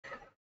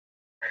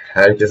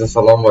Herkese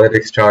salam,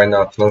 Valirex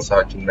Kainatının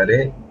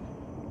sakinləri.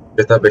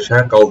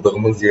 GTA5'ə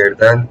qaldığımız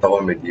yerdən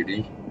davam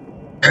edirik.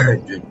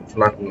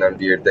 Cümə gündən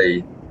bir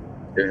yerdəyik.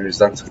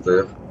 Evimizdən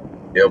çıxdıq.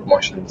 Ev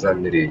maşınımıza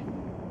minirik.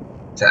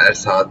 Səhər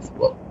saat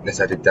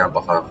neçədir bir dənə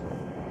baxaq.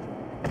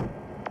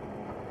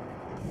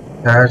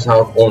 Səhər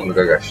saat 10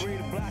 qəqəş.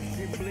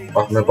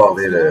 Baxını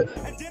bağlayırıq.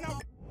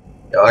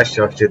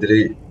 Yavaş-yavaş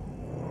gedirik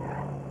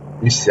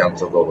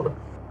missiyamıza doğru.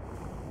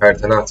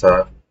 Xəritəni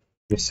açaq.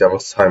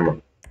 Missiyamız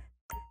Simon.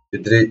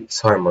 Gedirik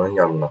Simon'ın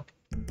yanına.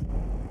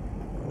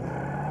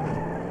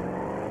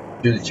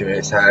 Gül kimi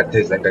səhər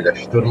tezdən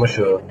qəqəş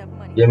durmuşuq.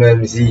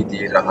 Yeməyimizi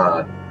yedik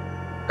rahat.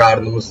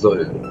 Qarnımız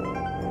doyur.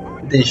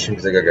 Bir də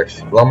işimizə qəqəş.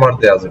 Lamar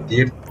da yazır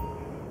deyir.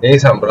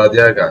 Neysən bura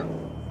deyərqən.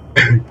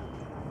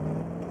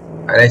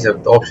 Neysə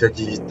opsiya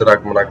ki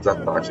drag mıraq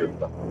zatdan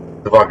açırıq da.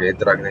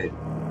 Drag neydi?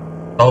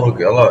 Tavuk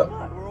yala.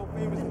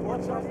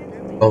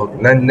 Tavuk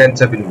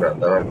nəncə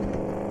bilmirəm da mən.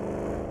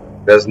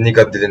 Biraz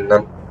Niga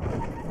dilindən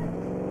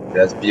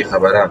biraz bir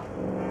xəbərəm.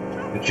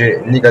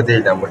 Çünki Niga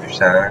deyildən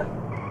başlayırsan.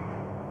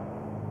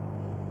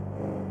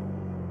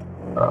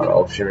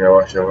 Opsiyon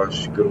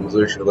yavaş-yavaş qırmızı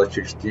ışıqda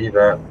keçdik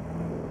və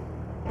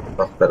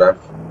sağ tərəf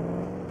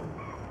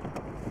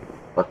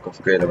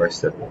parkovka eləmək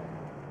istədim.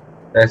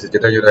 Nəysə,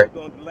 gedə görək.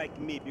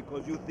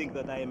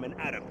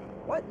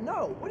 What?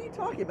 No. What are you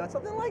talking about?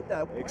 Something like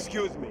that.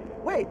 Excuse me.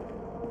 Wait.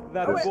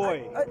 That boy.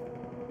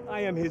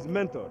 I am his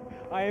mentor.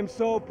 I am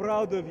so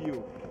proud of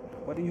you.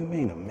 What do you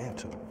mean, a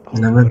mentor?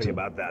 Don't worry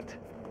about that.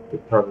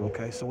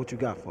 Okay, so what you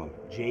got for him?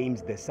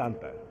 James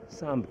DeSanta.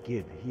 Some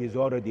kid. He is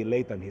already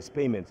late on his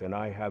payments and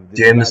I have this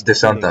James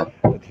DeSanta.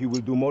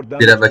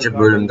 Bir əvvəlki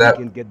bölümdə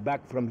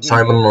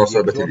Simon'la o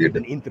söhbət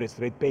edirdi. Interest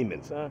rate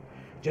payments, huh?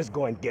 Just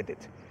go and get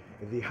it.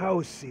 The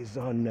house is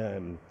on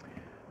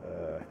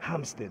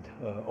Hampstead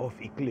off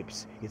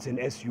Eclipse. It's an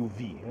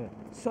SUV.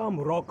 Some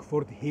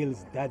Rockford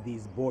Hills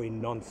daddy's boy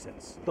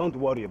nonsense. Don't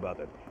worry about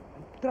it.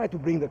 Try to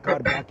bring the car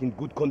back in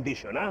good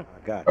condition, huh?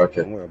 I got you.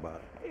 Okay. Don't worry about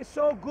it. It's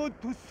so good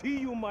to see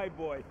you, my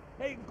boy.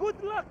 Hey, good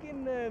luck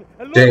in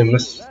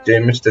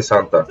James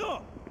DeSanta.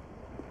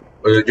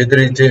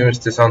 Gedirik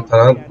James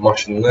DeSanta'nın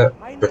maşınını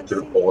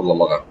götürüb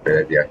oğurlamağa,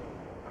 belə deyək.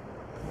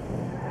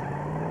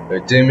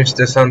 James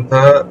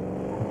DeSanta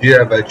bir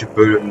əvvəlki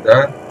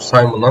bölümdə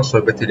Simon'la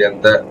söhbət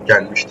edəndə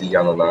gəlmişdi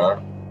yanına.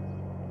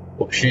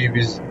 O pişiyi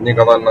biz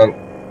Nigalarla,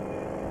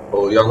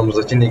 o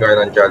yanımızdakı Niga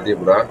ilə gəldik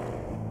bura.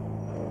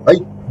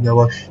 Ay,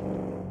 yavaş.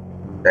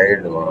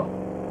 Dəyirdim ha.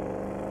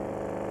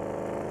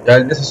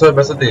 Gəldiysə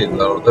söhbəsə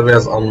deyirlər, orada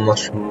biraz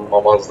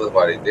anlaşmamazlıq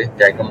var idi.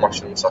 Yəqin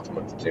maşınını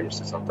satmırdı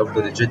James DeSanta. Bu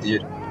da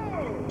deyir,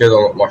 gel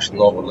o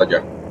maşınını oğurla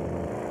gəl.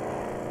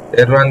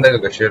 Ermənilər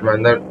qəqəş,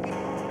 ermənilər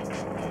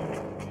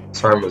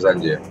Simon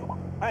zənciyə.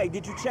 Hey,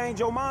 did you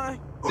change your mind?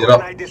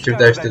 Fikir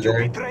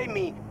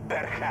dəyişdirdin.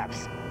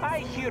 Perhaps. I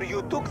hear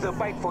you took the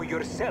fight for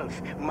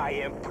yourself, my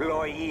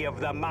employee of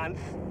the month.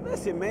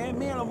 Listen, man,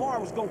 me and Lamar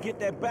was gonna get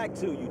that back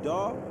to you,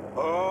 dawg.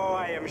 Oh,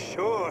 I am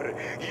sure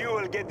you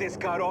will get this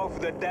car off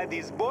the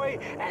daddy's boy,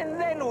 and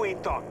then we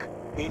talk.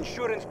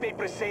 Insurance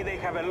papers say they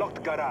have a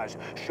locked garage,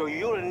 so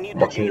you'll need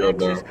to gain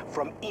access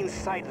from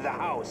inside the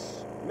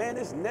house. Man,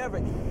 it's never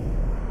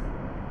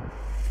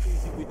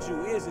easy with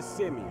you, is it,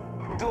 Simeon?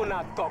 Do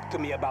not talk to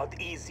me about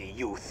easy,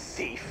 you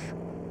thief.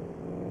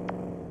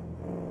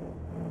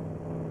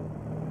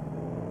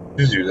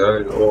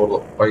 Düzüyle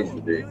o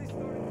ayı değil.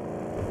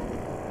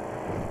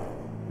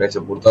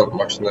 Neyse buradan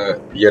maşını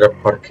bir yere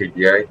park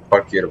edeyim.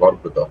 Park yeri var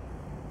burada.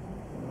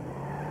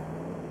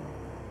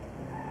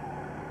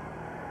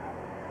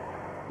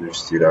 Düz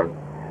istəyirəm.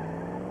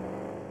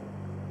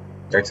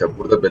 Neyse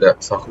burada belə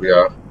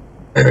saxlayaq.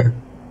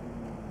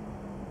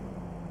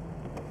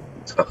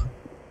 Çıxaq.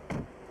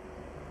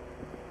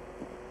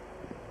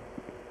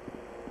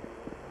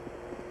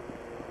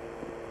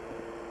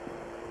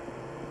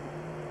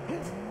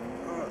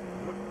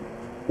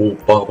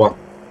 Bağban.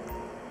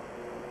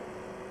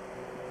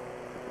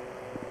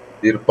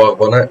 Bir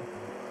bağbana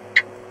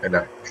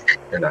elə.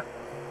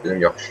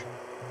 Dedim yaxşı.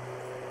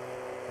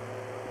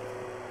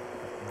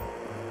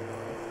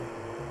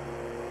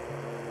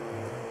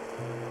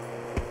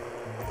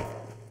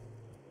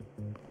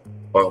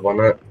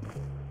 Bağbana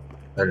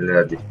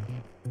həllədik.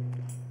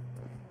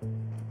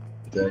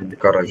 Bir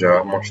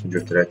garaja maşını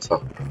götürək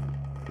çıxaq.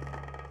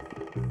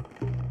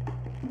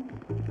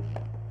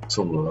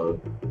 Açılmır.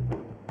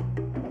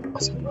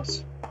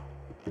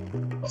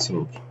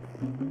 Açılmır.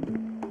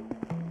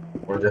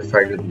 Orada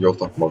fərqli bir yol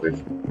tapmalıyıq.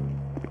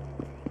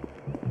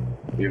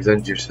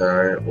 Evdən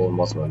girsən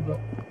olmaz məndə.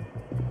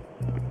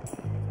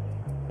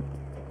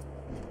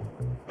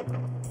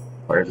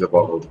 Evdə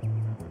bağlıdır.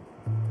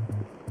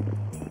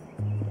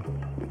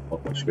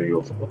 Başqa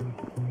yol tapaq.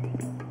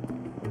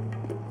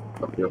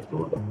 Qapı yoxdur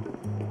burada.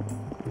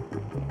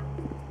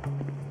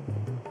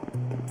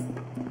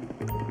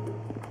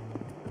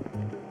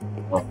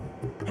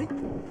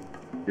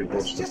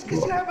 It's just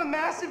because you have a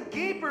massive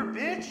gaper,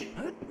 bitch!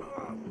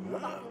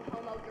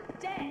 Homo, you're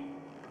dead!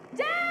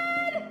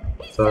 Dad!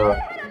 He said I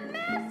had a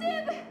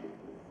massive...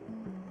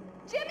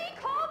 Jimmy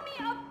called me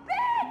a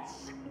bitch!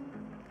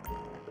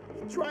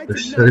 tried to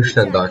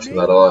Üstüne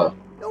danıştılar ha.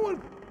 No one.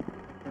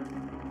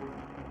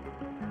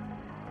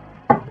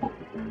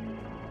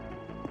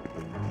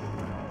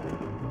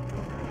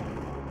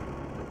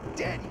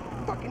 Dad, you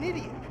fucking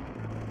idiot.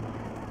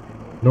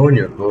 Ne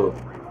oynuyor bu?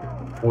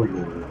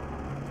 Oynuyor.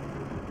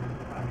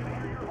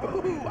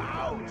 Ooh,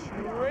 ouch!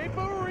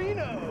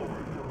 Raperino!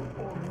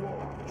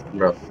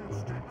 Bilmem.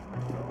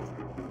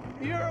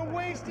 You're a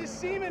waste of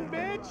semen,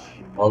 bitch!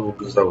 Al bu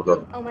kız da burada.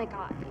 Oh my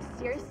god,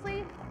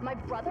 seriously? My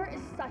brother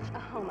is such a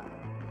homo.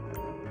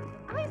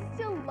 I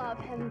still love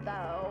him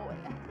though,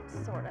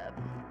 sort of.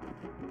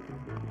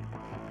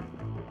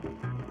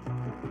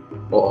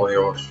 O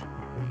yavaş.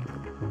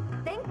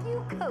 Thank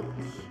you,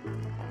 coach.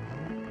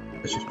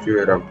 Teşekkür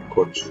ederim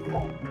koç.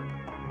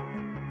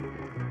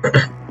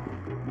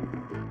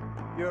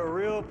 You're a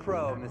real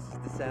pro,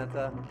 Mrs.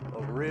 DeSanta.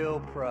 A real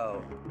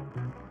pro.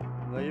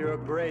 Well, you're a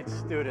great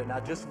student. Now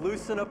just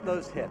loosen up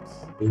those hips.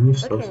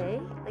 Okay,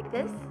 like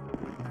this?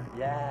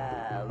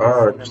 Yeah,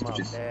 Ah, loosen just- them up.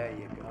 just- There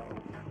you go.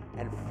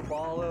 And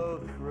follow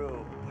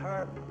through.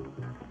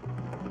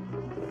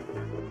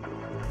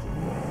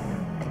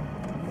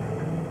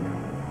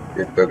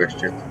 Get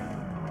Qaqasi get.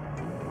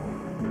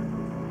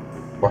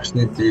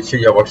 Maşını deyir ki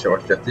yavaş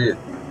yavaş getir.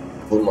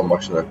 Vurma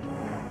maşını.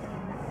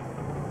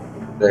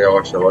 De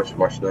yavaş yavaş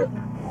maşını. Did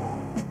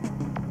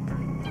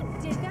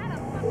that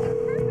on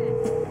fucking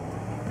purpose.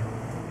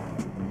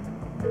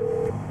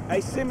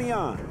 Hey,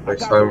 Simeon, Hey, I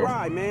got Simon. the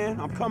ride, man.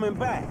 I'm coming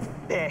back.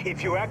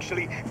 If you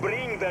actually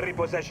bring the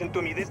repossession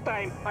to me this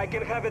time, I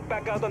can have it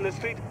back out on the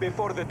street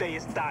before the day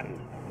is done.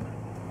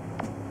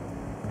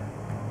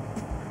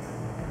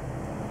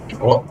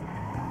 O.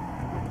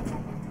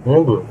 Ne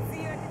oldu?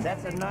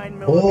 That's a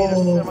 9mm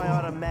Oh.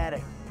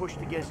 semi-automatic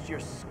pushed against your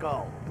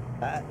skull.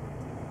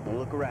 Don't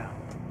look around.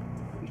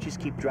 You just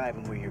keep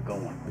driving where you're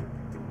going.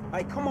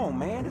 Hey, come on,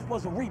 man. This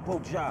was a repo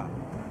job.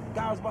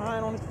 Guy was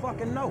behind on his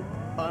fucking note.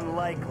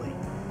 Unlikely,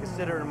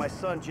 considering my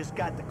son just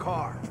got the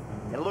car.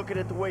 And looking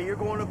at the way you're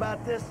going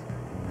about this,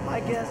 my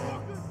guess,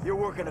 you're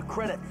working a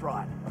credit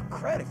fraud. A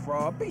credit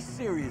fraud? Be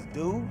serious,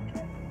 dude.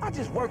 I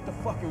just worked the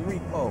fucking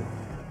repo.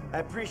 I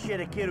appreciate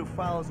a kid who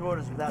follows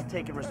orders without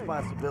taking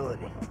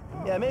responsibility.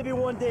 Yeah, maybe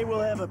one day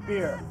we'll have a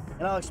beer,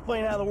 and I'll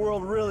explain how the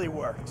world really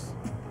works.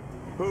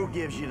 Who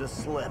gives you the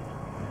slip?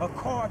 A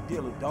car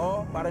dealer,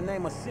 dog, by the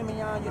name of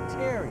Simeon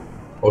Yeteri.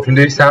 O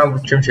şimdi sen bu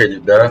kim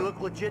şeydi de? They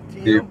look legit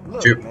to Deyip you?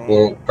 ki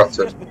bunu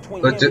kaçır.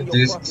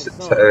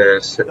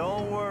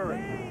 Don't worry.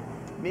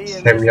 Me and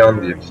Semyan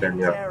Mr. diyeyim,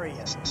 Semyan. Yeteri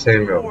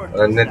Sevmiyorum. work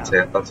Ben this net out.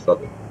 seyahatten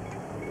tutalım.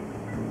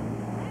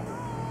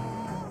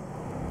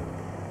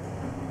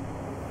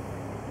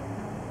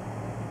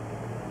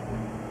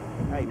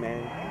 Hey,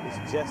 man,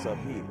 it's Jess up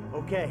here.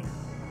 Okay,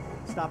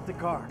 stop the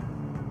car.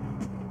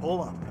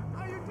 Pull up.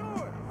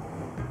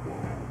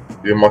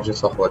 Bir maşın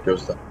sakla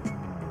gözle.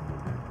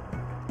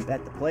 That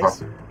the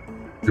place?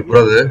 Bir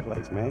burada,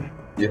 Place, man.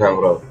 yine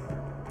burada.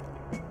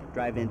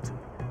 Drive into it.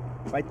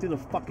 Right through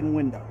the fucking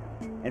window.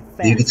 And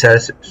Bir fast.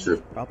 içerisi sür.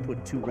 I'll put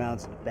 2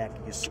 rounds in the back of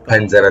your skull.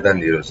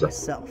 Pencereden diyor özle.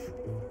 Myself.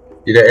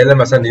 İle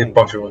eləməsən deyib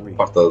başımı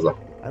partladacaq.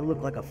 I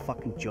look like a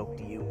fucking joke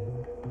to you.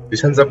 Bir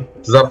səncə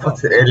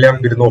zarafat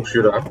eləyən birini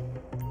oxşuyuram.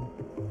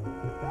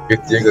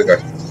 Getdiyə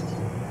Qaqasi.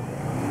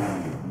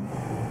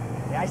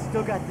 Hey, I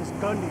still got this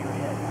gun to your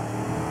head.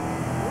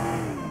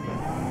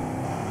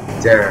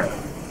 Damn.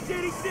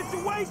 Shitty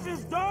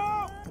situations,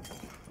 dog!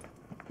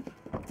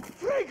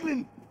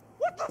 Franklin!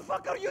 What the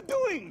fuck are you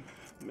doing?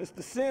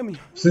 Mr. Simeon.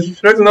 Siz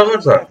sürekli ne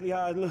varsa Exactly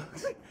how it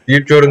looks.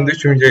 deyip göründüğü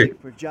için değil.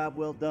 For a job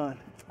well done.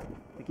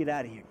 Now get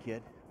out of here,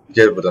 kid.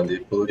 Gel buradan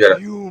deyip bulu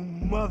gel. You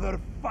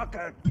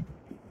motherfucker!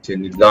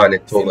 Seni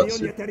lanetli Simeon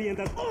olası. Yeteri and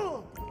that...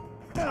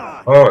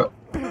 Ama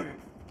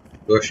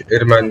boş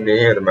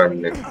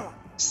ermənli.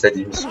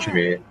 İstediğimiz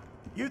kimi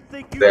You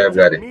think you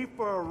Değerleri. took me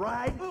for a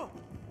ride?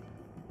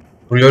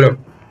 vuruyorum.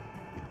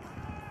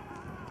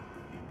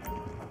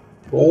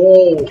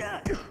 Oo.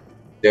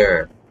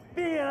 Damn.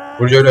 Being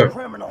Vuruyorum. a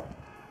criminal.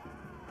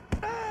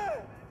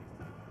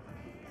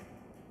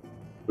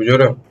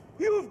 Vuruyorum.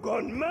 You've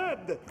gone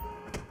mad!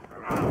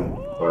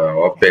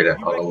 Hop böyle. You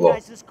Allah.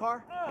 recognize this car?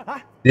 Huh?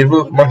 Bir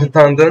bu maçı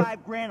tanıdın.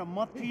 $5,000 a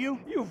month to you?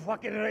 You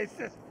fucking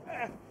racist!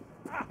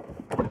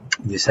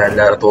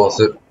 Lisenler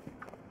doğası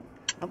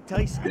I'm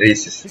telling you something.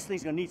 reissiz. This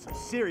thing's gonna need some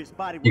serious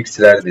body work.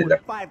 X'ler değil de.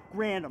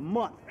 $5,000 a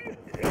month.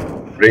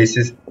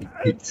 Reissiz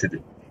ikisidir.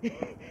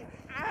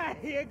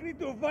 He agreed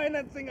to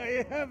financing.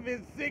 I have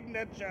his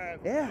signature.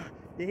 Yeah,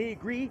 did he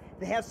agree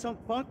to have some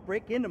punk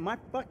break into my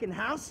fucking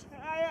house?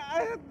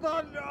 I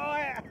don't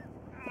know.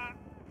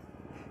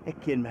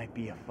 That kid might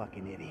be a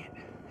fucking idiot.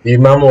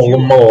 Bilmem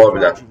oğlum mal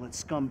olabilir. Fraudulent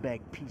scumbag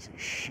piece of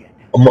shit.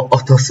 Ama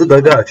atası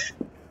da kaç.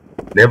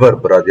 Ne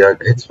var burada ya?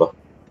 Hiç var.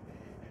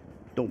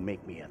 Don't make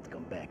me have to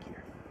come back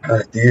here.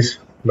 Hə, deyir,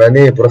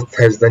 məni bura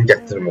təzədən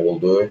gətirmək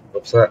oldu.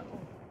 Yoxsa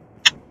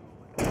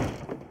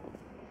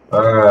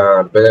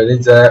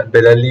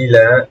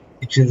beləliklə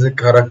ikinci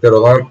karakter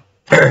olan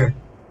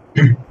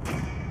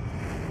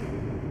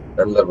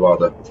Nələr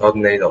vardı?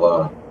 Adı neydi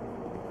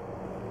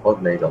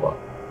la?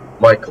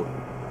 Michael.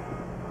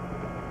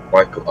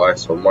 Michael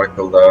ISO.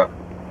 Michael da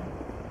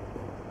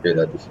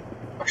belədir.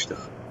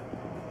 Açdıq.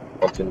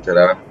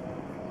 Kontinentlərə.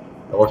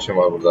 Nə maşın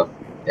var burada?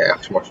 Ya,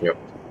 yaxşı maşın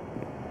yoxdur.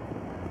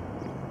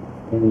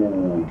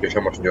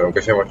 Qəşəng maşın görürəm,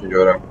 qəşəng maşın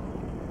görürəm.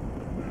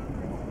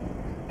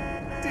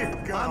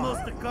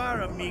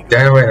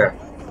 Gəl mənə.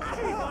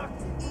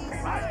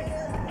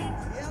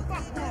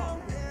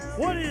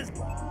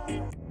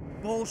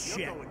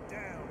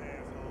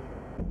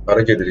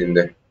 Hara gedir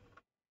indi?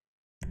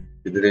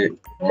 Gedirik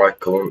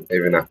Michael'ın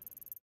evinə.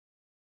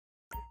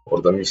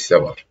 Orada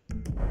missiya var.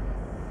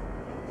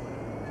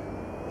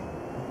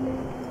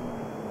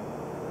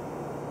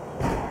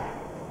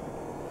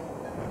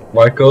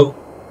 Michael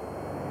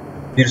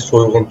bir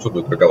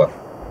soyğunçudur qaqalar.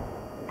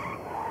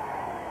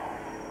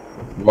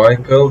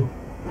 Michael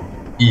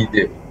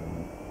idi.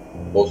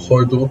 O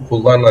soyduğu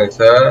pullarla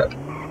isə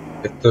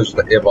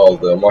özünə ev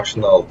aldı,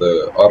 maşın aldı,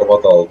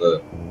 arvad aldı.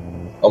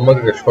 Amma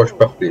qardaş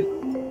xoşbəxt deyil.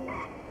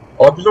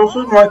 Amma biz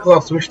onsuz Michael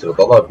asmışdıq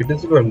da.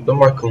 Birinci bölümdə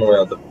Michael'ın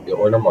oynadık.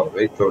 Oynamadıq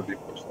və gördük.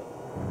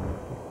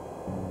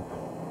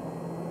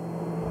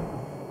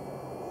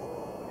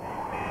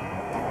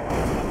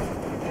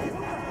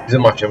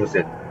 Bizim maçımız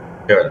deyil.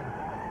 Gələ.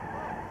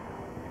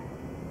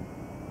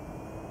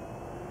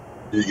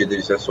 Düz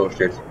gedirsə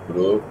social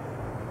durub.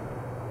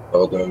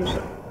 Dağa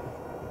dönmüşsən.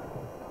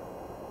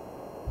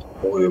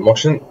 Oy,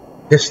 maşın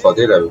Tesla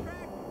deyil əvi.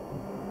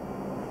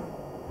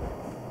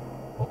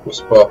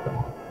 Uspap.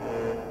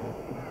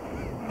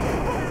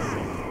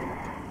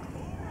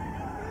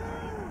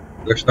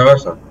 Qaç nə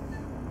versən?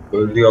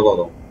 Öldü yalı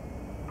adam.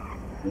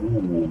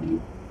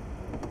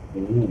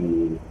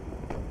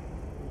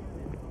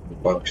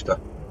 Bağışda.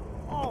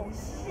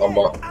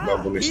 Amma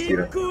mən bunu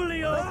istəyirəm.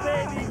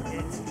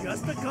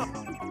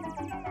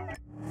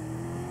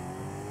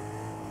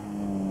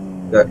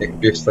 Ya,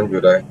 FPS-dən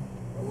görək.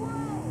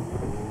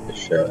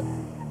 Eşya.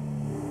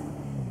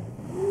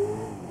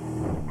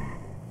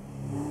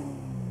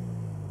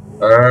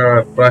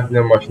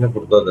 Franklin maşını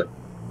buradadır.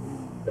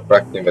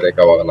 Franklin verək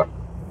qabağına.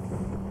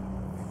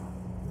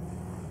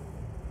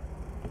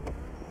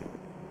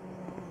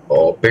 O,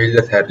 beli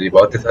də tərliyib.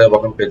 Detaya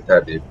baxın, beli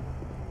tərliyib.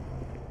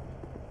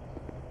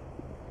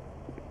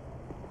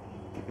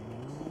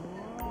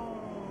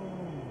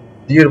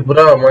 Deyir,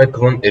 bura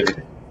Michael'ın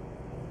evidir.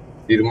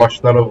 Bir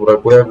maşınları bura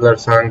qoya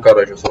bilərsən,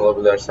 qaraja sala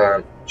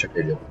bilərsən, çək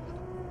edir.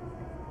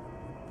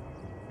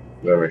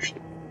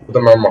 Demişdim. Bu da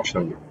mənim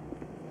maşınımdır.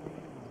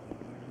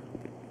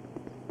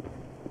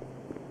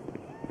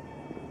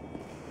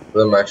 Bu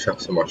da mənim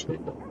şəxsi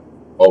maşınımdır.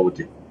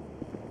 Audi.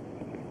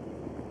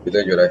 Bir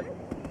də görək.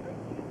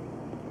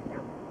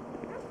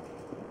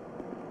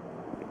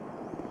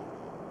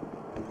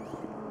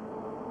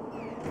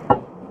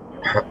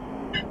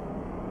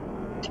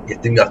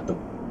 Getdim, yattım.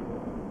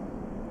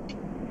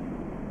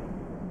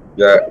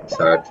 Ya,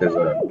 saat tez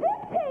var.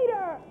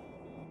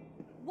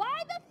 Why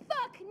the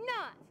fuck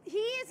not? He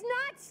is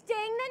not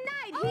staying the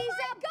night. He's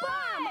a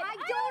bum. I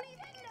don't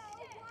even know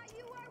why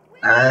you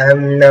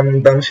are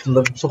with.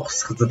 Danışılır, çox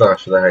sıxıcı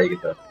danışılır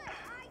həqiqətən.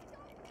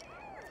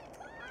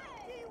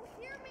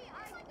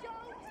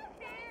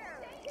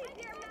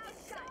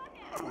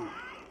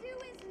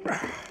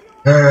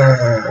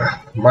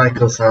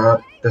 Michael sana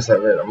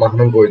təsəvvür,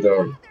 mahnın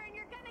qoydun.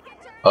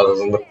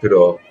 Ağzında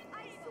piro,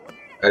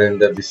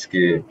 əlində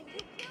viski,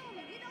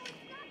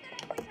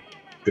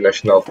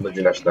 güneşin altında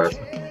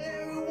güneşlənsən.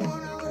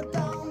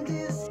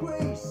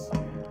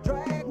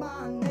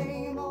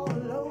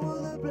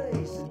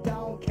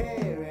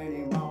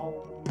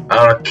 I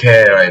don't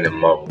care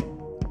anymore.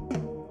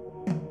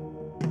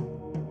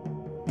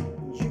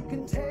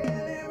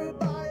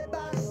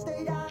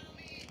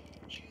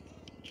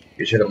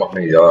 Geçelim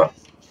mahnıyı ya.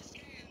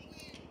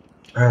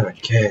 I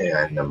don't care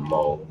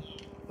anymore.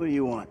 What do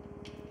you want?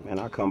 Man,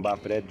 I'll come by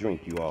for that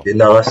drink you offered.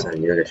 Dinle lan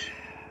sen, yarış.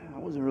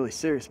 I wasn't really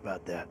serious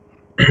about that.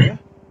 Yeah?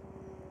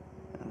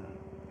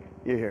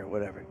 You're here,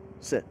 whatever.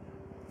 Sit.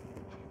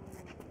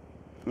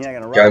 You're not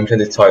gonna rob Gelmişen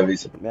de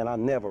çaylıysın. Man,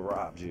 I never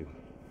robbed you.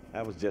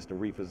 That was just a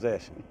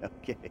repossession.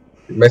 Okay.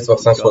 Bilmez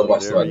baksan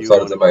sormazsın var.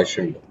 Sadece ben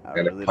şimdi.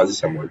 Yani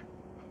pozisyon var.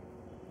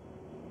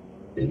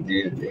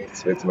 Değil,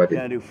 What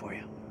can I do for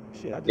you?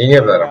 Shit, I just İyi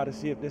came yapar. by to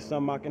see if there's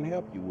something I can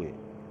help you with.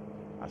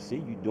 I see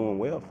you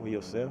doing well for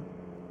yourself.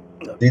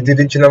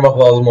 Dediğin bak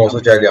lazım olsa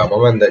gel ya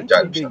ama ben de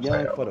gelmişim Big sen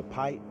young ya. for the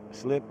pipe,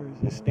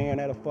 slippers, and staring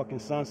at a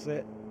fucking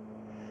sunset.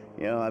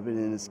 You know, I've been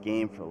in this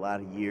game for a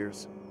lot of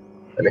years.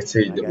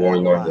 Neydi bu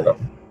oyunu oynayalım.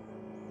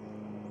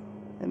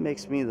 That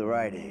makes me the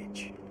right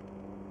age.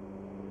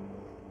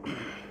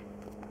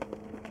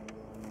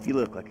 You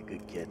look like a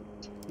good kid.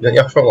 Ya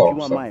yaxşı If you want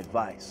my olmamışsan.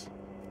 advice,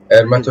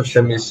 Eğer mən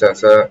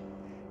töksəməyirsənsə,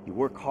 you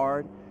work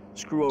hard,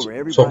 screw over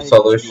everybody çok that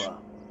çalış, you love.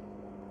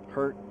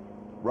 Hurt,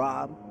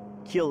 rob,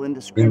 kill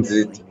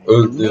indiscriminately. incit,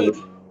 öldür,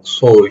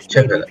 soy, Maybe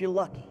kefele. if you're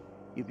lucky,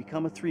 you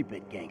become a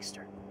three-bit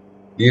gangster.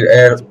 Bir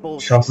eğer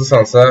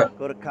şanslısansa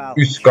Go to college.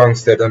 3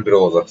 gangsterden biri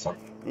olacaksan.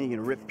 Then you're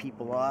gonna rip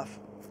people off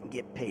and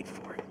get paid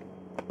for it.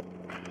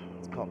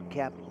 It's called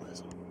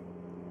capitalism.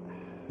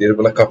 Bir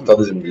buna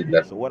kapitalizm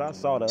deyirlər. So what I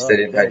saw the other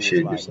İstediğin day her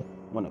şeyi was like diyorsun.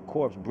 when a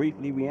corpse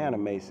briefly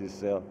reanimates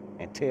itself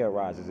and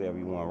terrorizes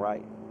everyone,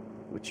 right?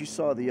 What you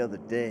saw the other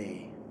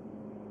day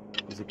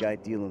was a guy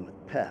dealing with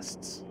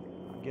pests.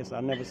 I guess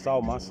I never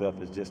saw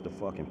myself as just a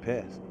fucking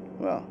pest.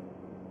 Well,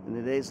 and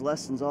today's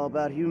lesson's all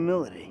about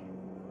humility.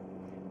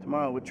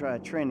 Tomorrow we'll try a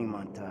training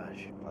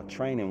montage. A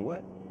training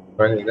what?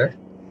 Training ne?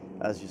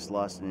 I was just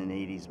lost in an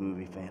 80s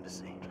movie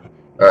fantasy.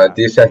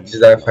 Deyirsən ki,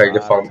 sizdən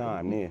fərqli film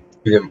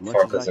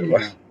fantazim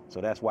var.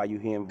 So that's why you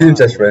hear Film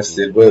çəkmək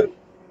istəyir. Bu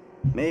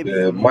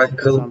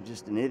Michael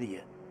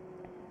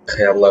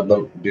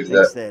xəyallardan bir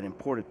də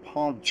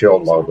şey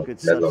olmalıdır.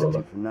 Nədir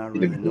ona?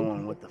 Bilim.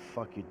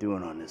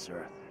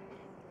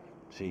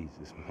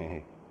 Jesus,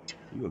 man.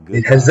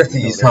 Həzrəti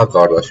İsa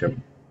qardaşım.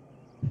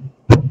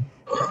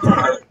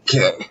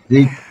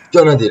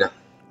 Gönə deyirəm.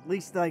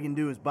 Least I can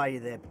do is buy you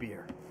that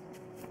beer.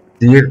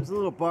 Deyir. There's a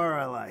little bar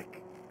I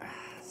like.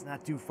 It's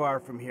not too far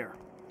from here.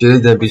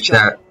 Gələ də bir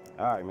kə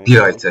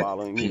bir ay çək.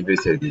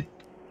 PBS deyil.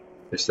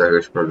 Heç də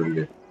heç problem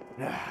deyil.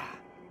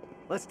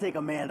 Let's take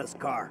Amanda's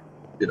car.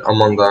 Bir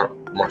Amanda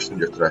maşını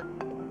götürək.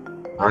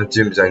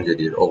 Jim zəng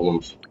edir,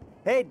 oğlumuz.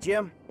 Hey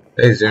Jim.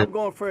 Hey Jim. I'm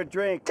going for a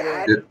drink.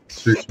 Dad,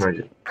 su içmeye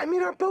gel. I'm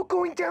in our boat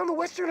going down the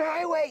Western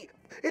Highway.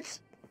 It's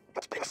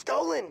been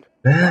stolen.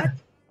 Ne?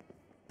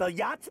 The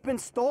yacht's been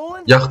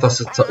stolen?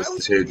 Yachtası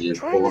şey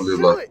değil,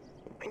 oğurluyorlar.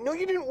 I know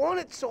you didn't want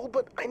it sold,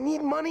 but I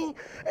need money,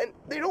 and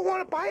they don't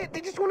want to buy it.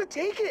 They just want to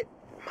take it.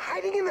 I'm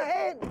hiding in the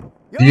head.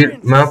 Bir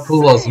mənə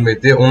pul lazım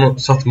idi, onu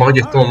satmağa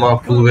getdim ama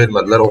mənə pul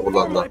vermədilər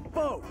oğurlarlar.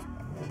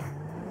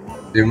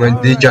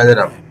 Mən deyə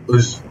gəlirəm,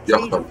 öz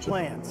yaxtam üçün.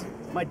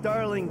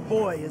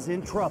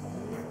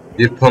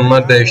 Bir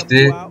planlar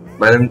dəyişdi,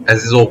 mənim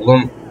əziz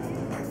oğlum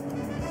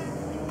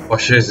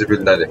başı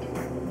zibildədir.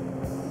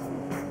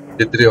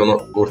 Gedirik onu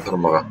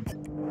qurtarmağa.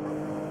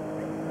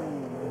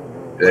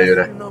 Belə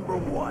görə.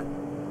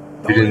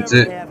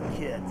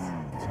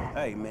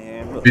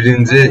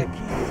 Birinci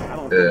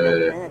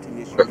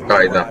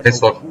qayda, heç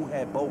vaxt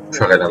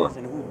uşaq eləmə,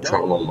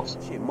 uşaqlı olmaz.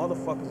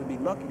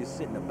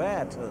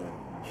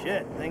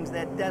 Shit, things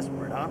that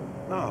desperate, huh?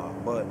 Nah,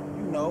 but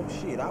you know,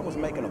 shit, I was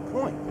making a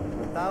point.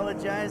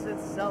 Pathologizing,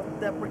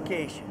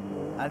 self-deprecation.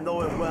 I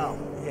know it well.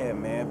 Yeah,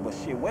 man, but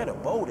shit, where the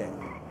boat at?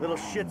 Little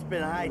shit's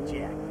been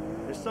hijacked.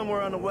 They're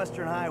somewhere on the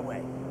Western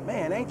Highway.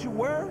 Man, ain't you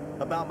worried?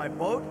 About my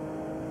boat?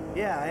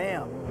 Yeah, I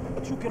am.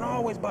 But you can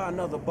always buy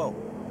another boat.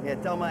 Yeah,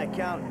 tell my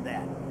accountant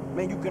that.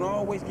 Man, you can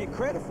always get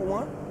credit for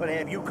one. But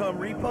have you come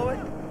repo it?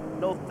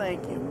 No,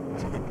 thank you.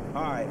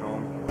 All right,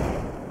 homie.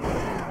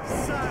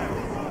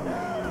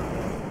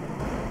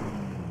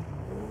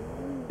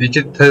 Bir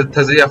ki,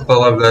 təzə yaxda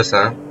ala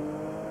bilərsən.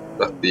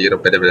 Bax, deyirəm,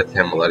 belə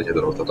temalar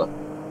gedir ortada.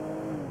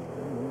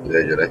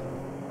 Belə görək.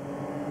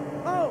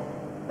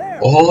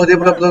 Oha, deyir,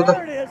 burada.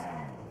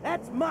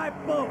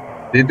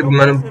 Deyirdi, bu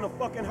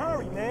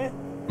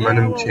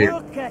mənim şey,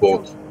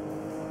 boat.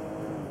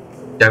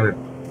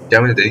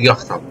 Gəmi deyir,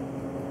 yaxtam.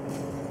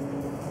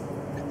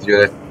 Bitti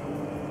görək.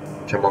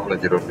 Kəmanla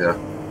gir oraya.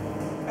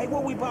 Hey,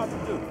 what we about to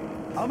do?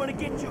 I'm gonna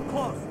get you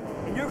close,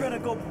 and you're gonna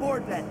go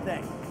board that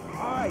thing.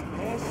 Alright,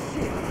 man,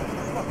 shit.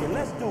 Fucking,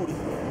 let's do this.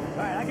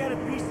 Alright, I got a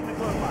piece in the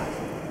glove box.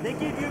 They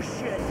give you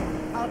shit,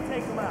 I'll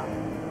take them out.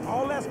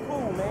 Oh, that's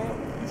cool, man.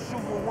 You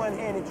shoot with one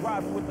hand and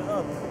drive with the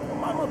other. But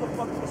my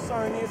motherfucking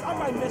concern is I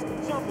might miss the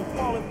jump and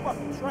fall in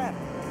fucking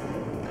traffic.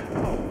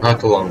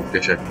 Rahat olan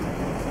geçer.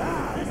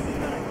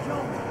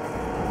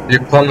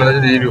 İlk plan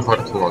nerede değil,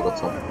 yukarı tutmadı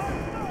tam.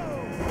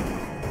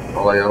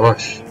 Ama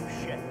yavaş.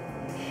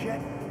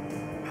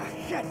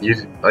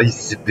 Bir, ay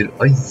zibil.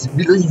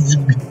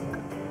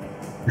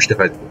 3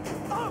 defa ettim.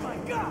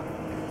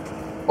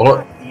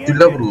 Ola,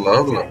 gülle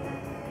vururlar buna.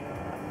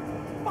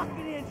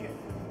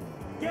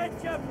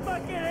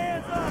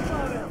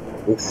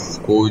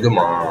 Of, koydum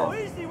ha.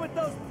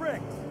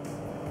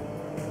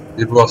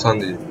 Bir bu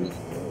asan değil.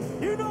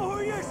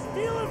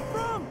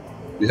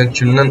 Bilsen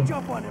kimden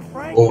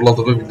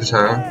oğladığı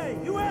bilirsən ha?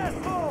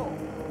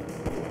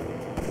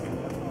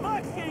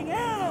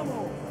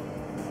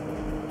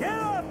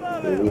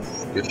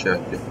 Of, geçer,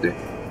 gitti.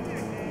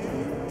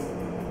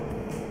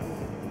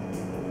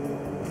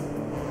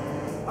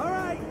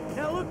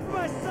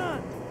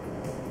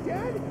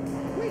 Dad?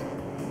 Wait,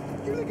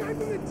 you're the guy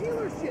from the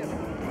dealership.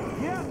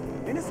 Yeah,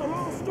 and it's a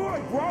long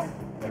story, bro.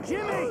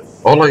 Jimmy!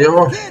 Ola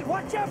yavaş.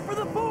 Watch out for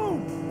the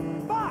boom!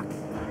 Fuck!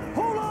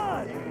 Hold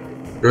on!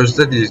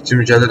 Gözde değil,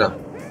 Jimmy gəlirəm.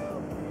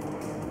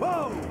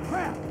 Whoa,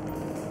 crap!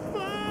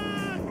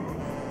 Fuck!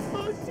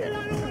 Oh shit,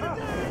 I don't want to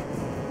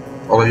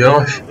die! Ola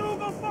yavaş.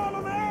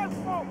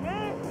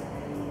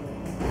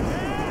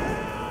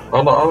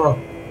 Ala.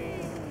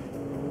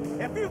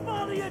 If you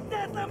fall to your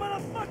death, I'm gonna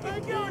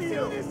fucking kill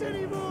you! This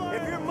anymore.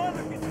 If your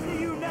mother could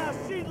see you now,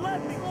 she'd let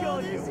me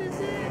kill you! This is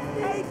it!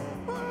 Hey!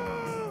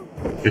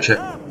 Geçer.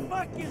 What the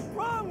fuck is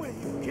wrong with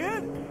you,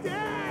 kid?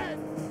 Dad!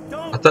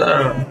 Don't Ata.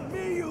 threaten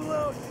me, you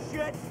little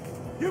shit!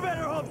 You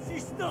better hope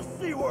she's still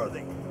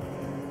seaworthy!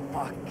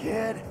 Fuck,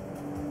 kid!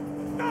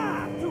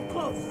 Ah, too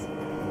close!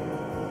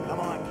 Come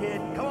on,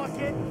 kid! Come on,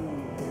 kid!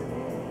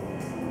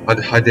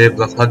 Hadi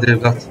evlat. Hey,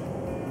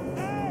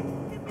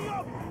 get me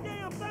off this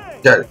damn thing!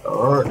 Gel.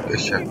 Aa,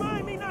 eşek.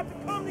 Remind me not to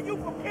come to you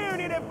for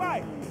parenting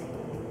advice.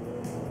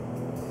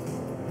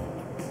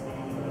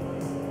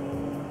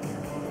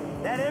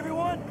 That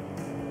everyone?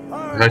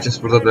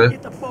 Herkes buradadır.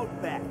 Get the boat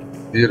back.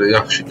 Bir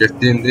yaxşı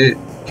getdiyindi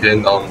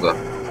keyin dalınca.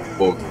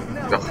 Bu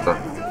yaxda.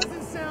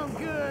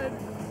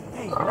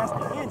 Hey, that's the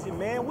engine,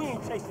 man. We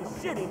ain't chasing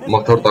shit in this.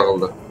 Motor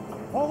dağıldı.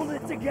 Hold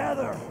it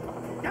together.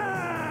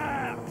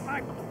 Ah,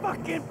 my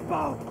fucking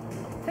boat.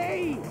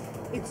 Hey,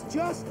 it's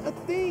just a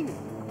thing.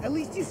 At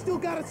least you still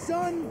got a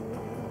son.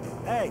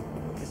 Hey,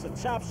 it's a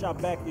chop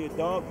shop back there,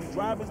 dog. You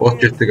drive us Oh,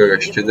 there. getdi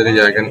qaqaş. Gedirik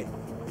yəqin.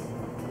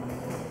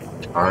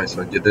 Ay,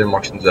 sən gedirik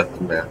maşını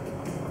düzəltdim bəyə.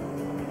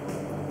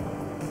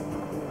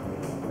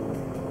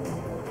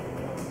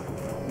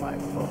 My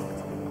boat.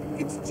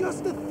 It's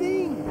just a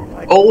thing.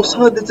 O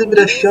sadəcə bir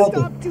əşyadır.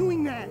 Stop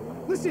doing that.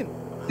 Listen.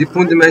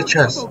 Bunu deməyi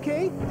kəs.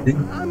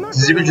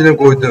 Sizi bir günə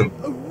qoydum.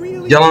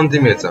 Yalan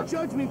deməyəcəm.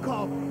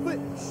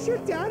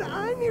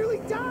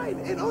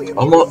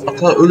 Amma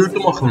ata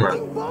ölürdüm axı mən.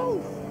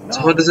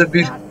 Sadəcə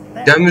bir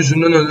gəmi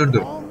yüzündən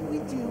ölürdüm.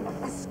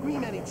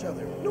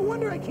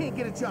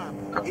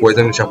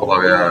 Qoydum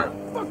çapılar ya.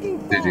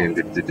 Dediğim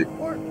dedi.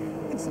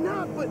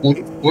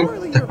 Bu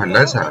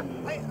təpəndən sən.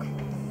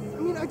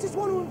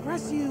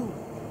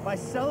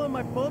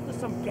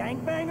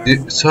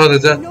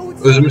 Sadəcə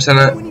özümü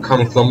sənə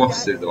kanıtlamaq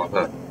istəyirdim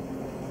ata.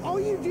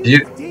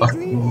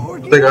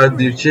 Burada gəlib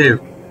deyir ki,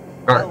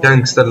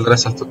 gangsterlərə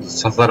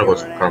sataraq o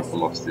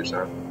kanıtlamaq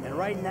istəyirsən.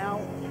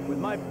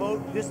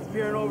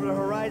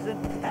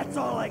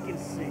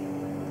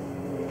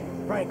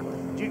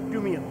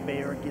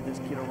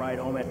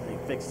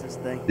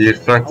 Deyir,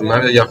 Franklin,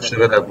 mənə yaxşı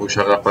qədər bu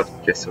uşağı aparıb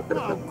keçsin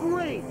tərəfə.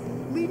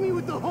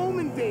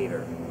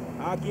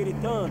 I'll get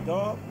it done,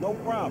 dog. No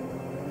problem.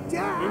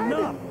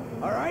 Enough,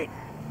 all right?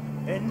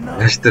 Enough.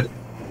 Nəşdir?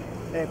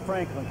 Hey,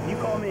 Franklin, can you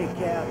call me a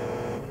cab?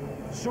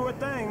 Sure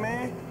thing,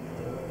 man.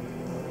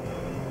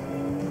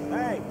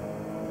 Hey,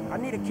 I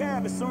need a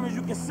cab as soon as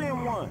you can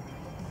send one.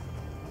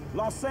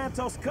 Los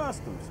Santos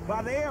Customs,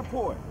 by the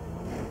airport.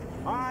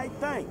 All right,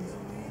 thanks.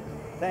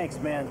 Thanks,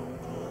 man.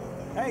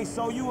 Hey,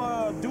 so you,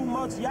 do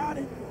much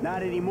yachting?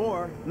 Not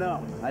anymore.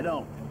 No, I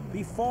don't.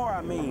 Before,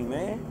 I mean,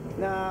 man.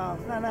 No,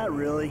 not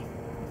really.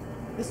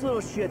 This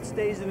little shit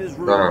stays in his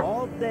room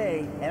all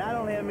day, and I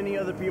don't have many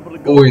other people to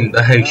go.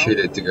 Oyunda hər şey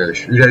elədi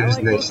qardaş. Ürəyiniz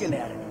nə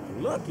istəyir?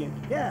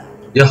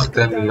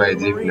 Yaxda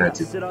minməkdir,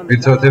 minəcək.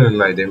 Birtövdə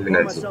minməkdir,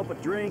 minəcək.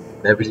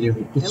 Nə bileyim,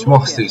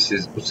 uçmaq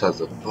istəyirsiniz,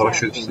 uçacaq.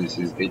 Paraşüt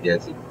istəyirsiniz,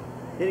 edəcək.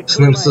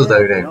 Sınırsız da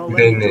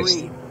ürəyin nə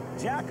istəyir?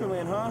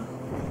 Jacqueline, huh?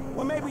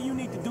 Well, maybe you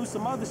need to do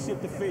some other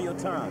shit to fill your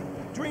time.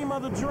 Dream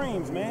other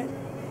dreams, man.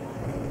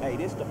 Hey,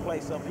 this the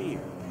place up here.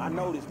 I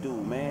know this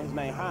dude, man. His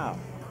name Hal.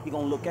 He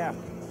gonna look after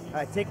you. All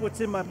right, take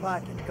what's in my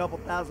pocket, a couple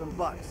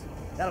 $1,000.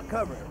 That'll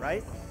cover it,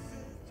 right?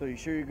 So you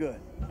sure you're good?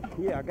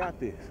 Yeah, I got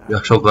this.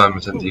 Yaxşı oldu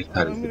verməsən deyir,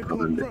 tərifli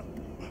problemdir.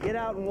 Get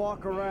out and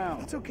walk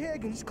around. It's okay, I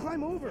can just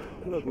climb over.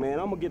 Look, man,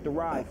 I'm gonna get the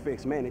ride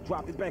fixed, man. They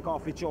dropped it back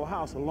off at your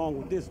house along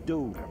with this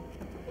dude.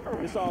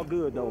 It's all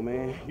good, though,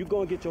 man. You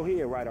gonna get your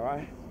head right, all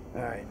right?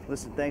 All right,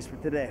 listen, thanks for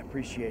today. I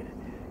appreciate it.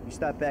 You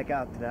stop back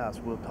out to the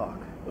house, we'll talk.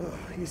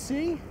 You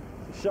see?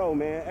 Show,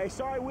 man. Hey,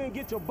 sorry we didn't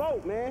get your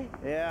boat, man.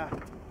 Yeah.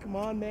 Come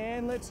on,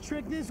 man. Let's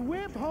trick this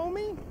whip,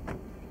 homie.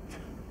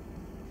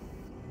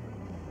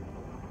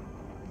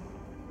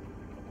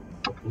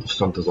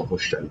 Santosa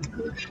hoş geldin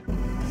arkadaşlar.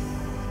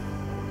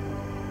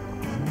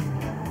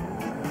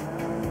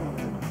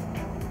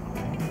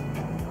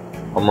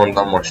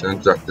 Amandan maşını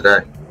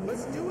düzəltdirək.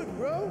 Let's do it,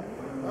 bro.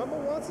 Mama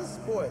wants a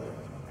spoiler.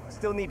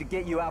 Still need to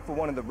get you out for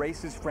one of the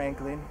races,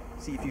 Franklin.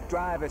 See if you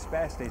drive as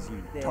fast as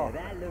you talk.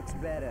 That looks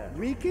better.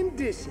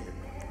 Recondition.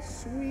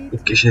 Sweet.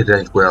 İki şey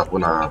renk qoyaq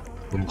buna.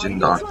 Bunun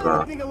için de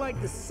artıra.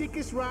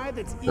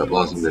 Ya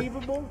lazımdır.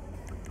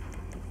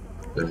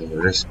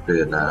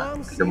 Respeyle,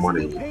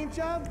 klimaneyi.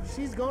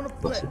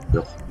 Nasıl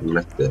yok,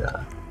 ümumiyyətlə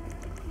ya.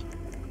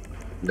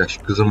 Yaş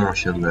qızım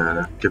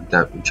maşınında bir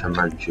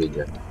mükemmel bir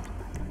şeydir.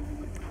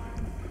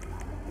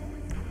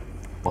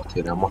 Mat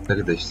elə, mat nə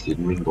qədər istəyir?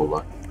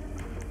 $1000.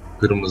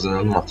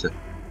 Qırmızının matı.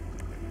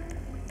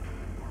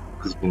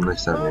 Qız bunu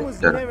istəmir.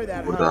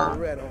 Gəl, burada.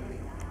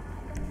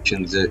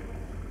 İkinci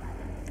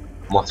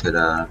mat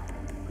elə.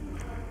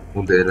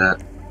 Bu da elə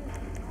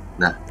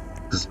nə?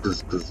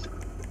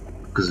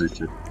 Qız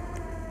üçün.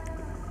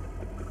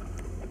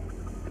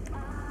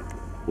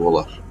 Bu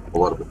olar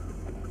bu.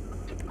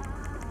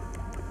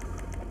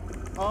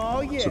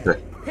 Süper.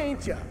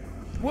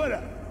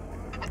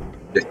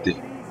 Getdik.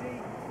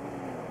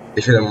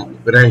 Eşedim,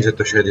 rəngcə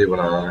döşədik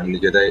buna. İndi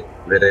gedək,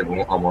 verək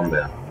bunu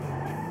Amandaya.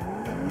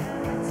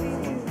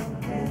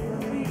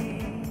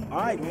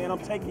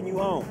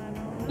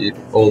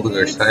 Oldu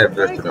qarşı, sənə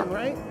evdə ötürəm.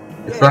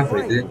 Frank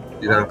mıydı?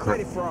 İran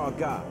Frank.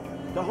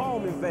 The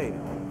home invader.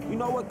 You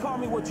know what? Call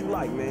me what you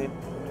like, man.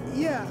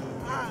 Yeah,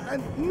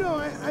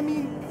 no, I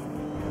mean,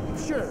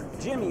 sure.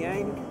 Jimmy,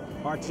 ain't it?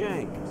 Or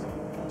James?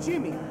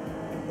 Jimmy.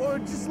 Or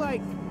just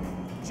like,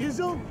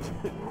 Jizzle?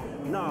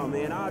 No,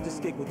 man, I'll just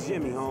stick with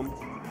Jimmy, homie.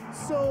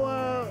 So,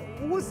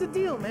 what's the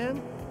deal,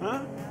 man? Huh?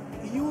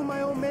 you and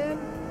my old man,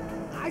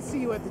 I see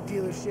you at the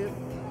dealership,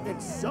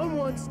 and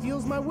someone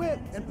steals my whip,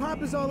 and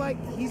Papa's all like,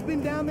 he's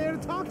been down there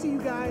to talk to you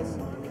guys.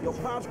 Your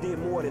pops did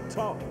more than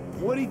talk.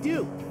 What'd he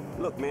do?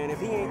 Look, man, if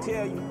he ain't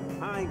tell you,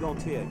 I ain't gonna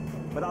tell you.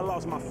 But I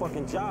lost my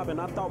fucking job, and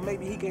I thought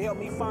maybe he can help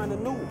me find a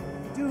new one.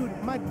 Dude,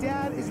 my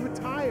dad is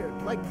retired,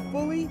 like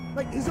fully.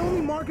 Like his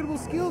only marketable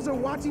skills are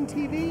watching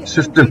TV.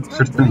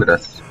 Sürttüm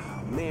biraz.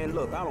 Man,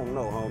 look, I don't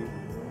know, homie.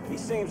 He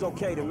seems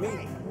okay to me.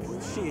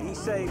 Shit, he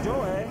saved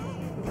your ass.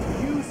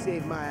 You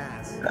saved my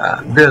ass.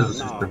 Ya, biraz da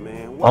sürttüm.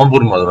 Ama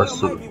vurmadı, ben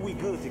susudum.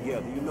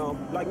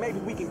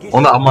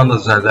 Ona Amanda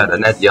düzəllərlə,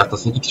 nə deyə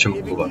atasının it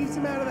kimi pulu var.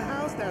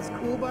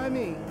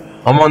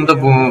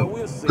 Amanda bunun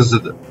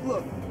kızıdır.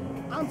 Look,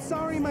 I'm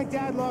sorry my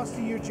dad lost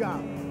you your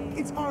job.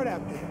 It's hard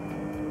out there.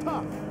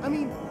 Tough. I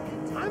mean,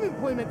 I'm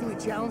employmentally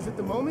challenged at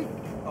the moment.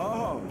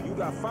 Oh, you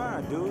got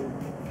fired, dude.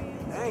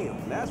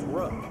 Damn, that's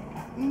rough.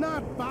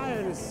 Not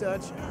fired as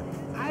such.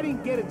 I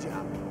didn't get a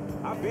job.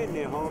 I've been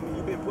there, homie.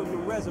 You've been putting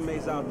them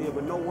resumes out there,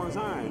 but no one's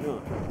hiring, huh?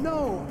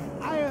 No,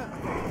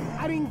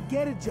 I didn't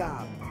get a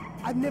job.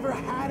 I've never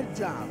had a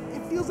job.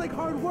 It feels like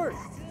hard work.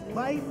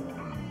 Life,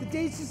 the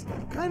days just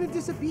kind of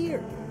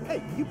disappear.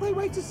 Hey, you play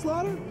Righteous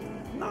Slaughter?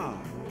 Nah,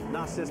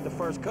 not since the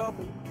first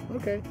couple.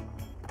 Okay.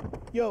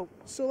 Yo,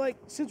 so like,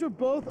 since we're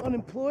both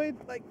unemployed,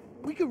 like,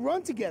 we could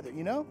run together,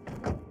 you know?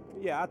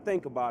 Yeah, I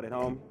think about it,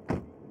 homie.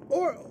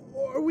 Or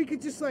we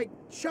could just like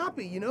shop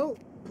it, you know?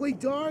 Play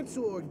darts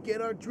or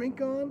get our drink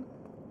on.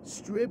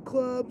 Strip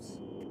clubs.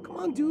 Come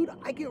on, dude,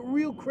 I get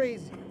real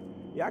crazy.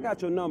 Yeah, I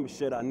got your number,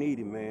 shit. I need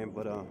it, man.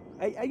 But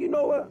hey, you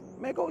know what?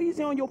 Man, go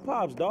easy on your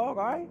pops, dog.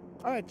 All right?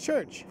 All right,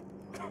 church.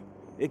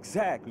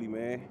 Exactly,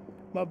 man.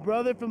 My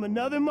brother from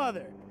another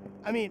mother.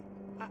 I mean,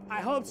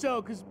 I hope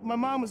so, because my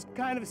mom was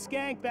kind of a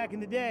skank back in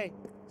the day.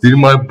 Bir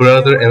my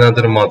brother,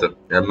 another mother.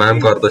 Yani mənim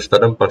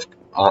qardaşlarım başqa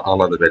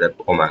anadır belə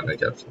o mənə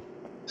gəlsin.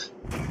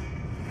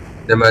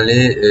 Deməli,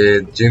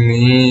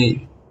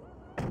 Jimmy,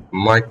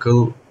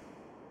 Michael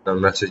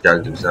məsəl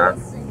gəldi bizə.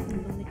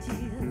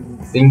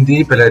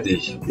 İndi belə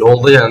deyik,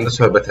 yolda yanında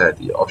söhbət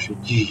elədik. Aşın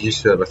gizli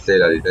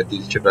söhbətlər elədik də.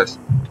 Dedi ki, bəs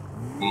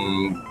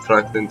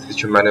Franklin dedi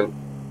ki, mənim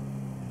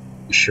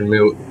işimi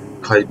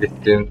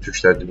kaybetdim,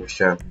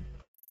 türklədirmişəm.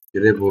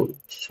 Geri bu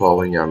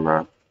sualın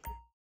yanına.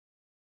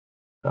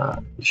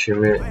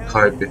 İşimi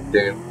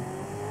kaybetdim.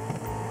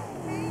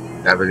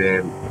 Nə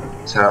bilim,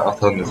 sən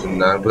atanın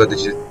üzündən. Bu da deyir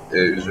ki,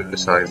 üzüllü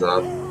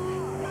sayıcaq.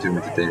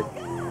 Cimidi deyil.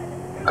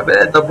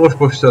 Belə də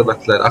boş-boş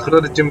söhbətlər.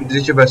 Axırda da Cimidi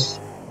deyir ki, bəs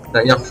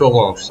sən yaxşı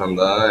olmamışsan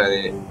da.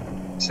 Yəni,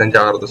 sən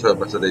gəlirdə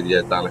söhbətlə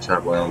deyiyə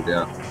danışar boyan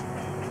deyə.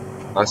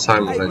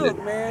 Saymırsan deyil.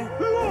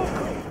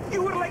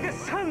 You were like a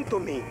son to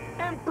me.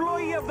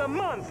 Employee of the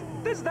month.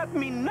 Does that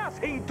mean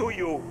nothing to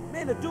you?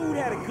 Man, the dude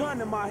had a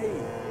gun in my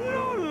head.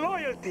 No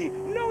loyalty,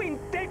 no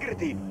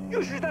integrity.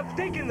 You should have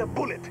taken the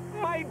bullet.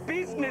 My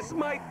business,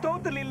 my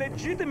totally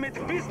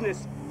legitimate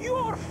business.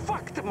 You're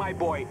fucked, my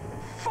boy.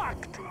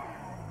 Fucked.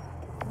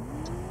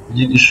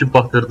 İşi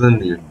batırdın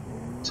diyor.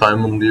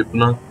 Simon diyor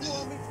buna.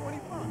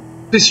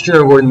 Pis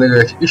günə qoyduğuna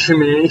görə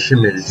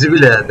işimi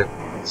zibil elədim.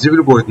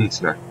 Zibil qoydun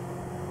içinə.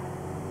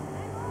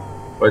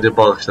 Hadi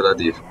bağışlara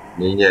deyir.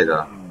 Neyə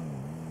da?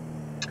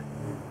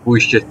 Bu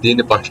iş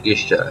getdiyini başqa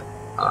iş gələr.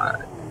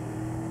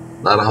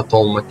 Narahat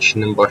olmaq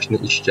kişinin başına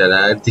iş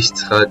gələr, diş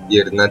çıxar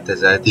yerindən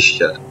təzə diş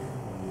gələr.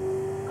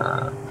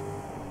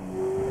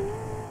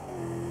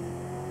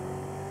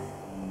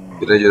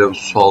 Birə görə bu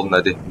sual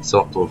nədir? Neçə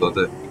vaxt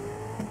oradadır?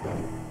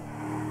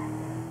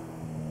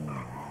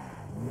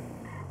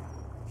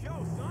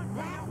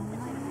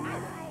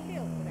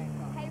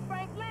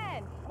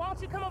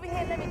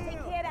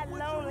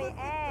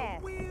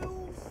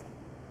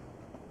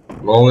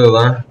 Ne oluyor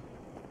lan?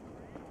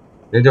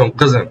 Ne diyorsun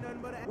kızım?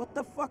 What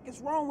the fuck is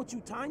wrong with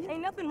you, Tanya?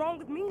 Ain't nothing wrong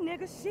with me,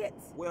 nigga. Shit.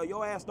 Well,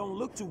 your ass don't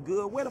look too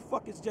good. Where the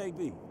fuck is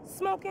JB?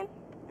 Smoking.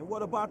 And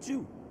what about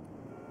you?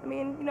 I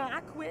mean, you know,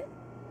 I quit.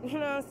 You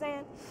know what I'm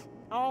saying?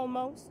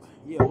 Almost.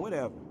 Yeah,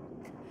 whatever.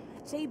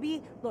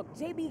 JB, look,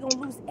 JB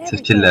gonna lose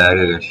everything.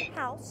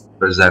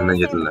 Gözlerinden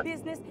yediler.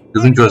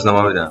 Kızın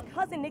gözleme bir daha.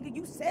 Cousin, nigga,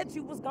 you said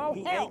you was gonna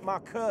help. He ain't my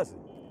cousin.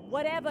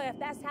 Whatever, if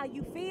that's how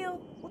you feel.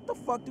 What the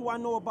fuck do I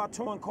know about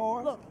towing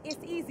cars? Look,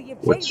 it's easy if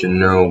what you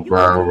know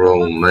about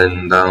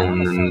rolling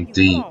down in the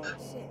deep.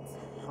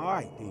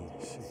 Alright then.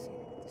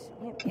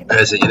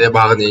 Neyse yine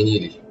bağını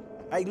yiyelim.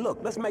 Hey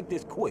look, let's make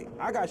this quick.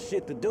 I got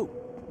shit to do.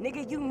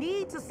 Nigga, you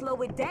need to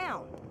slow it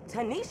down.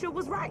 Tanisha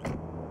was right.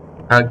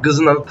 Ha,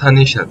 kızın adı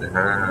Tanisha'dı.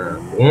 Ha,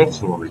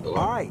 unutmalıydı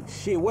lan. Alright,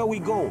 shit, where we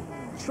going?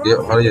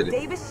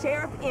 Davis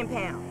Sheriff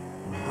Impound.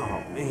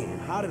 Oh man,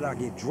 how did I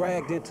get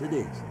dragged into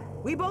this?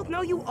 We both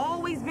know you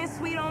always been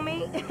sweet on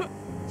me.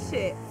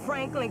 Shit,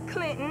 Franklin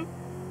Clinton.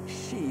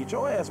 Shit,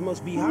 your ass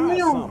must be high or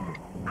something.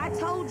 I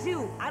told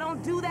you, I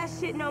don't do that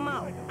shit no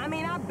more. I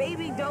mean, I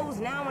baby doze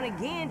now and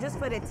again just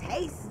for the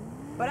taste.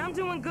 But I'm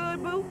doing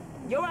good, boo.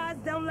 Your eyes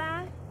don't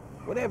lie.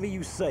 Whatever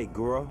you say,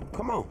 girl.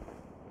 Come on.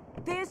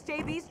 There's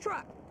JB's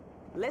truck.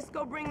 Let's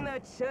go bring the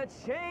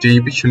cha-ching.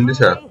 JB kimdi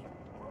sen?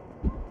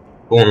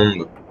 Bu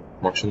onundu.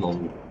 Maşın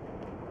onundu.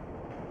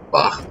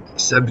 Bak,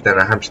 sizə bir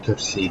dənə həmişə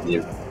tövsiyə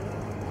edeyim.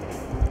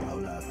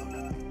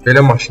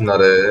 Belə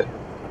maşınları,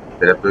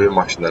 belə böyük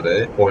maşınları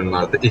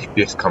oyunlarda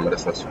FPS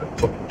kamerasına sürün.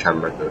 Çox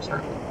mükəmməl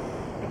görürsən.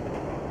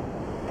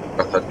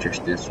 Qatar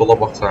keçdi, sola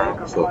baxsan,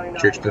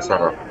 keçdin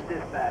sağa.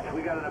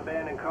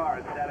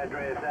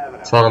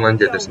 Sağla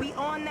gedirsin.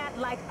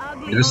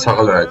 Biz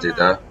sağa dönəcəyik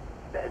də.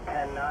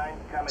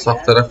 Sağ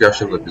tərəf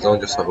yaşıldır, biz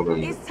onca sağa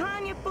döndük.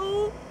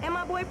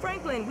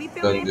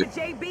 Döndük.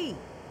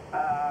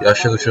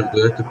 Yaşıl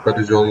ışıqdır,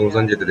 düppədüz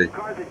yolumuzdan gedirik.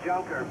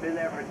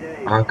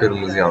 Aha,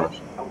 qırmızı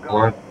yanır.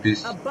 Ama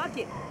biz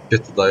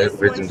getdayıq,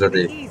 vecimizə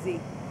deyil.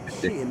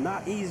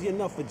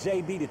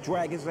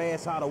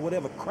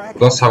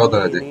 Buradan sağa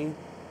dönəcək.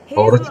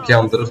 Doğru tik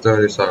yandırıq,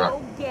 dönürük sağa.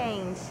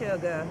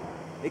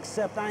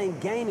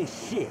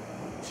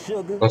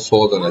 Buradan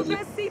sola dönəcək.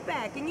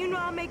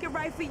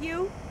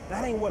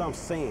 That ain't what I'm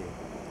saying.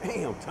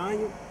 Damn,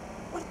 Tanya.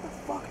 What the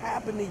fuck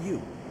happened to you?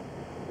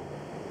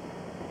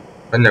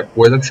 Ben ne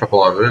koydum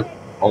şapalağı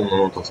alnının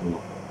ortasında.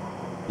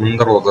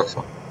 Mındar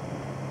olacaksan.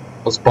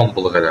 Az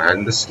bambılıq elə,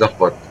 əlində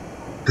silah var.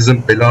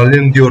 Kızım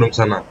belalıyım diyorum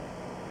sana.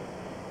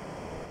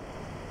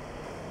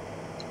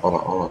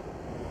 Ala.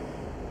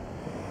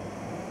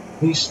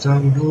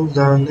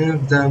 İstanbul'dan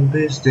evden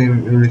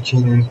bezdim,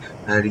 ülkenin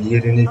her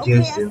yerini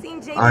gezdim.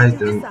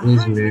 Aydın,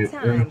 İzmir,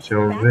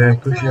 ÜÇÜN ve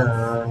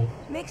Kuşa.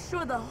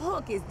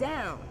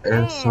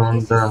 En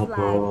sonda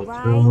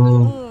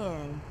Bodrum.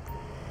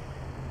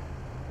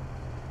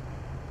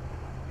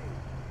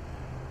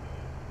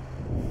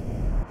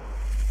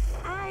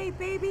 Alright,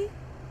 baby.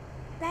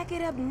 Back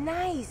it up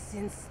nice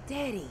and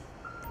steady.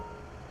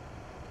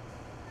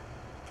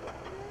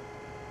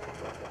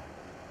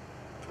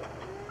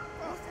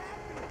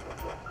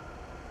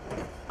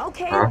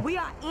 Okay, we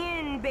are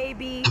in,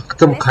 baby.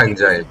 Taktım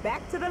kancayı.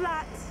 Back to the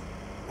lot.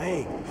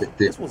 Hey,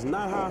 this was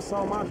not how I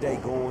saw my day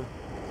going.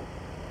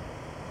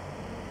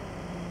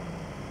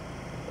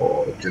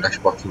 O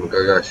güneş batımı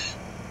Qaqasi.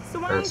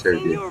 Ben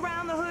sevdiğim.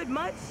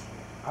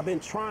 I've been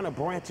trying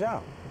to branch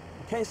out.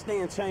 Can't stay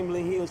in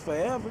Chamberlain Hills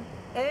forever.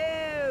 Oh,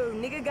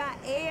 nigga got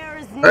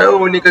airs now.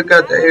 Oh, nigga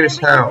got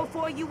airs now.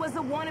 Before you was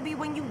a wannabe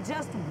when you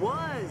just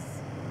was.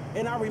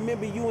 And I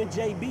remember you and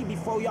JB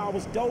before y'all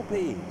was dope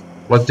heads.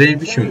 What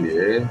JB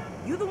şimdi?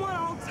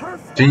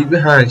 JB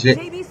hacı.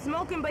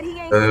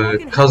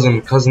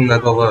 Cousin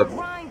nədələr?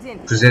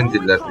 Kuzen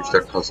dillər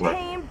düşlər cousin'a.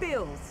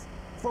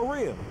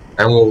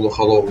 Əmoğlu,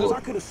 xaloğlu.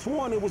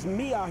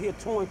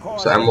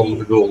 Əmoğlu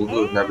bir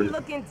oğludur, nə bilim.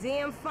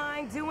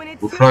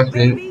 Bu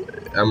Franklin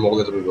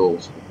əmoğlu da bir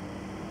oğludur.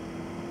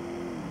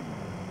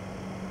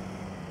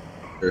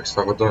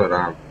 Sağa dönür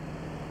ha.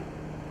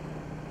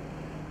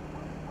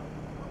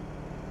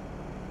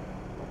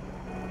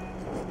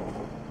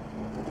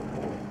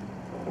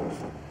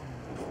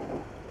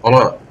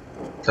 Ala,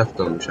 səhv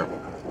dönmüşəm.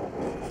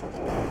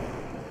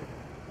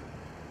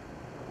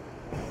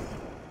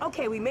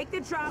 Okay, we make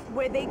the drop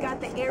where they got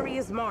the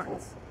areas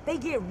marked. They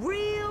get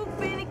real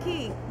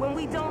finicky when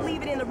we don't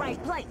leave it in the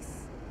right place.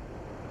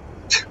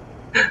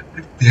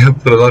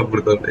 Yaptıralar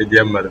buradan,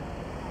 ediyemmedim.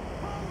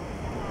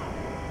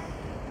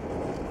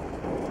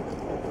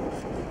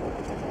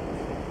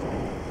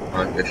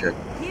 Ha, geçer.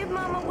 Give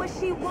mama what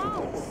she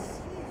wants.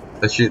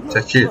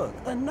 Çəkil.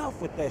 Enough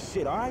with that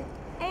shit, all right?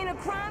 Ain't a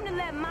crime to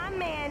let my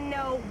man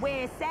know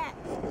where it's at.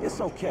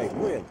 It's okay,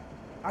 really.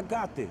 I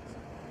got this.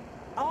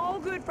 All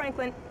good,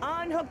 Franklin.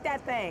 Unhook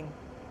that thing.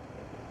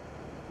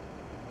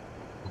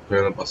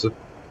 Koyana basıp.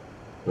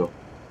 Yok.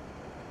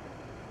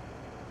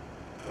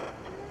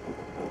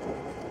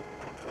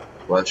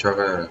 Vay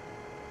şaka yani.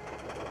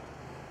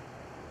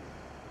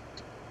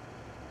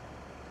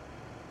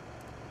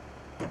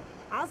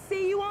 I'll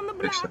see you on the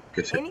block.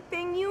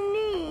 Anything you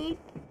need,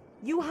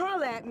 you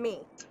holler at me.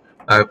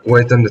 Bu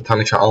evdən də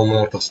tanışa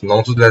almanın ortasında.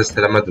 Onsuz ləzzət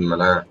eləmədim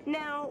mən, hə.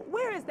 Now,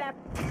 where is that?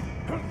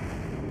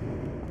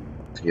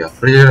 Ya,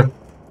 buraya.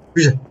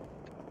 Güzel.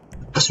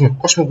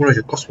 Kaçma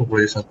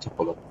buraya sen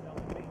çapalım.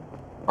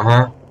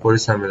 Aha,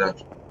 polis emirler.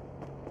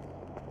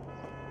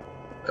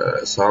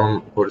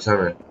 Sağ polis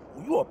emir.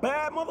 You a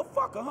bad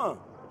motherfucker, huh?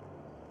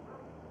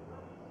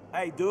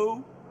 Hey,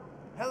 dude.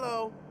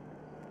 Hello.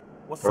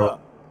 What's up?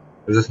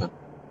 Who's this?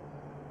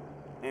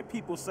 And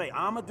people say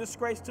I'm a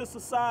disgrace to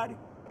society?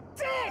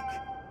 Dick!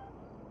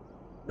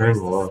 Very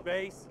well.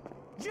 Space.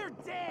 You're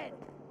dead.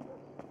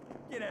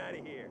 Get out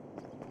of here.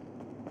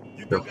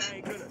 You Yok. think I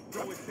ain't gonna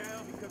throw it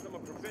down because I'm a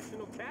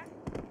professional cat?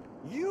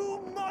 You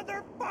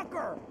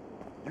motherfucker!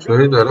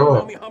 Söyledi öyle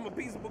ama.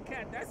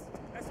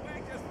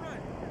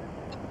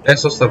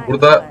 Neyse dostlar,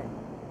 burada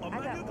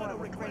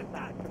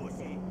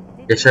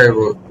geçer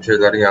bu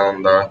şeylerin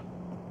yanında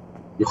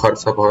yukarı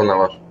sapağı ne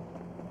var?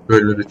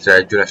 Bölümü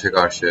bitirək, güneşe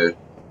karşı.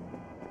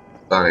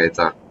 Daha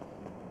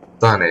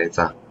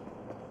neyəcən.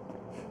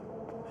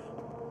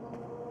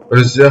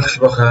 Özünüzə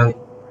yaxşı baxın.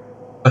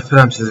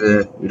 Öpürəm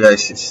sizi,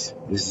 ürəksiz.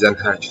 İzləyən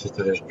hər kəsə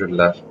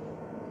təşəkkürlər.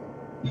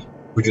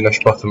 Bu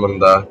güneş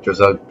batımında,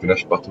 gözəl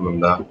güneş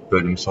batımında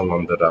bölümü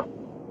sonlandırıram.